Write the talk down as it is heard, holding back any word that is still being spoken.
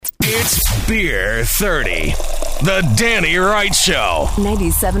It's Beer 30, the Danny Wright Show.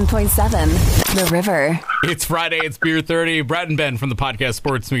 97.7, The River. It's Friday, it's Beer 30. Brad and Ben from the podcast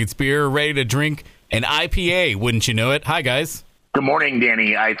Sports Meets Beer, ready to drink an IPA, wouldn't you know it? Hi, guys. Good morning,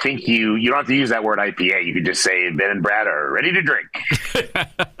 Danny. I think you don't have to use that word IPA. You could just say Ben and Brad are ready to drink.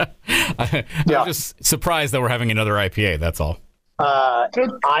 I'm just surprised that we're having another IPA, that's all.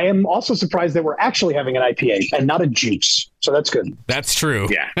 I am also surprised that we're actually having an IPA and not a juice. So that's good. That's true.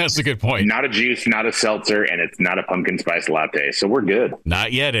 Yeah. That's a good point. Not a juice, not a seltzer, and it's not a pumpkin spice latte. So we're good.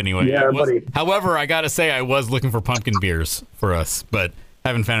 Not yet, anyway. Yeah, buddy. However, I got to say, I was looking for pumpkin beers for us, but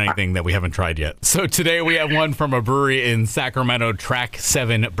haven't found anything that we haven't tried yet. So today we have one from a brewery in Sacramento, Track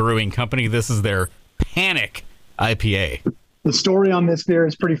 7 Brewing Company. This is their Panic IPA. The story on this beer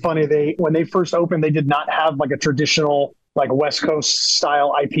is pretty funny. When they first opened, they did not have like a traditional like West Coast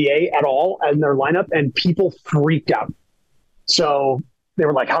style IPA at all in their lineup, and people freaked out. So they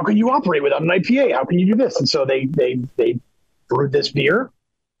were like, how can you operate without an IPA? How can you do this? And so they brewed this beer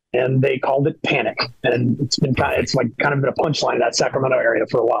and they called it Panic. And it's been kind of been a punchline in that Sacramento area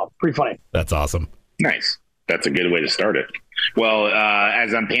for a while. Pretty funny. That's awesome. Nice. That's a good way to start it. Well,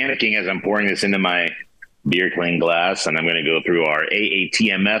 as I'm panicking, as I'm pouring this into my beer clean glass, and I'm going to go through our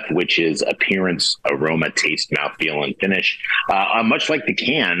AATMF, which is appearance, aroma, taste, mouthfeel, and finish. Much like the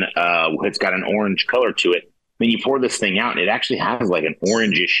can, it's got an orange color to it. When you pour this thing out, it actually has like an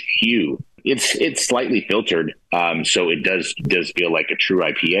orangish hue. It's slightly filtered, so it does feel like a true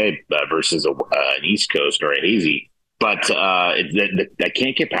IPA versus an East Coast or a hazy. But I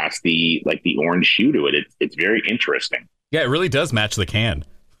can't get past the orange hue to it. It's very interesting. Yeah, it really does match the can.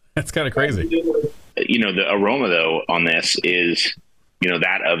 That's kind of crazy. The aroma, though, on this is,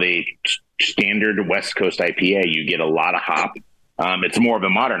 that of a standard West Coast IPA. You get a lot of hop. It's more of a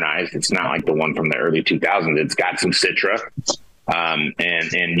modernized. It's not like the one from the early 2000s. It's got some Citra,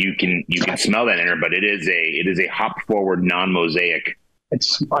 and you can smell that in there. But it is a hop forward, non-mosaic. It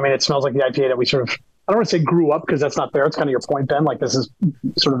smells like the IPA that we sort of, I don't want to say grew up, because that's not fair. It's kind of your point, Ben. Like, this is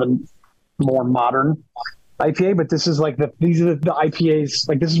sort of a more modern IPA, but this is like these are the IPAs,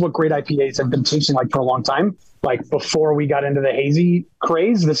 like this is what great IPAs have been tasting like for a long time. Like before we got into the hazy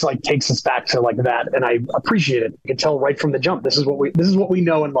craze, this like takes us back to like that, and I appreciate it. You can tell right from the jump. This is what we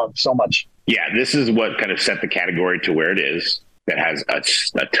know and love so much. Yeah, this is what kind of set the category to where it is. That has a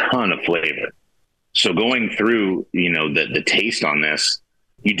ton of flavor. So going through, the taste on this,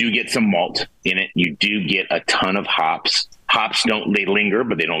 you do get some malt in it. You do get a ton of hops. Hops they linger,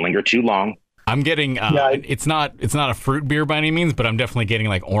 but they don't linger too long. I'm getting it's not a fruit beer by any means, but I'm definitely getting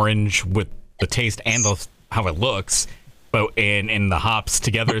like orange with the taste and how it looks, but and the hops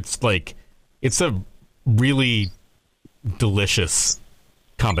together, it's a really delicious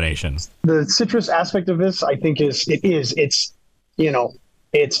combination. The citrus aspect of this, I think, it's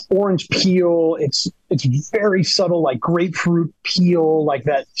orange peel. It's very subtle, like grapefruit peel, like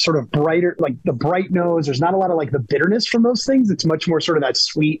that sort of brighter, like the bright nose. There's not a lot of like the bitterness from those things. It's much more sort of that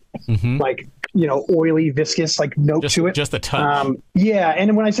sweet, like, oily, viscous, like note to it. Just a touch. Yeah.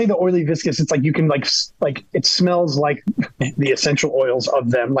 And when I say the oily, viscous, it's like you can like it smells like the essential oils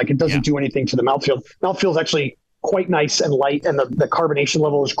of them. Like it doesn't do anything to the mouthfeel. Mouthfeel is actually quite nice and light, and the carbonation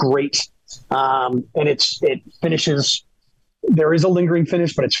level is great. And it finishes. There is a lingering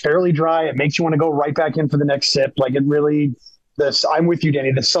finish, but it's fairly dry. It makes you want to go right back in for the next sip. Like it really, I'm with you,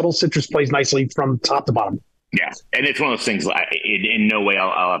 Danny. The subtle citrus plays nicely from top to bottom. Yeah. And it's one of those things, in no way,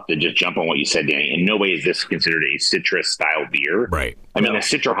 I'll have to just jump on what you said, Danny. In no way is this considered a citrus style beer. Right. I mean, the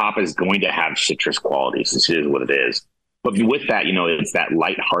citra hop is going to have citrus qualities. This is what it is. But with that, it's that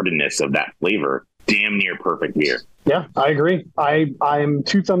lightheartedness of that flavor. Damn near perfect beer. Yeah, I agree. I'm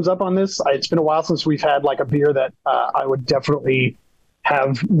 2 thumbs up on this. It's been a while since we've had like a beer that I would definitely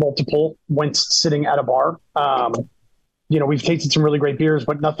have multiple when sitting at a bar. We've tasted some really great beers,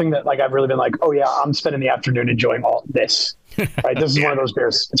 but nothing that like I've really been like, oh yeah, I'm spending the afternoon enjoying all this. Right? This is one of those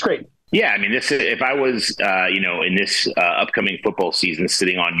beers. It's great. Yeah, I mean, if I was, in this upcoming football season,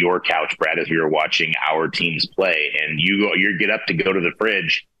 sitting on your couch, Brad, as we were watching our teams play, and you get up to go to the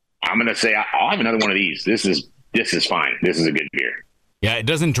fridge, I'm going to say, I'll have another one of these. This is fine. This is a good beer. Yeah, it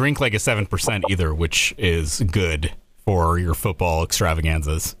doesn't drink like a 7% either, which is good for your football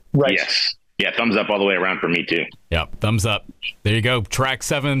extravaganzas. Right. Yes. Yeah, thumbs up all the way around for me, too. Yep, thumbs up. There you go. Track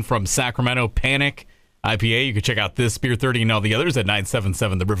 7 from Sacramento, Panic IPA. You can check out this Beer 30 and all the others at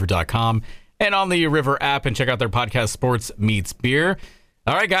 977theriver.com and on the River app, and check out their podcast, Sports Meets Beer.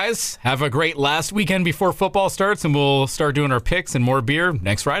 All right, guys, have a great last weekend before football starts, and we'll start doing our picks and more beer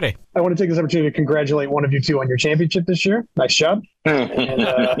next Friday. I want to take this opportunity to congratulate one of you two on your championship this year. Nice job. And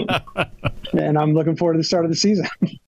I'm looking forward to the start of the season.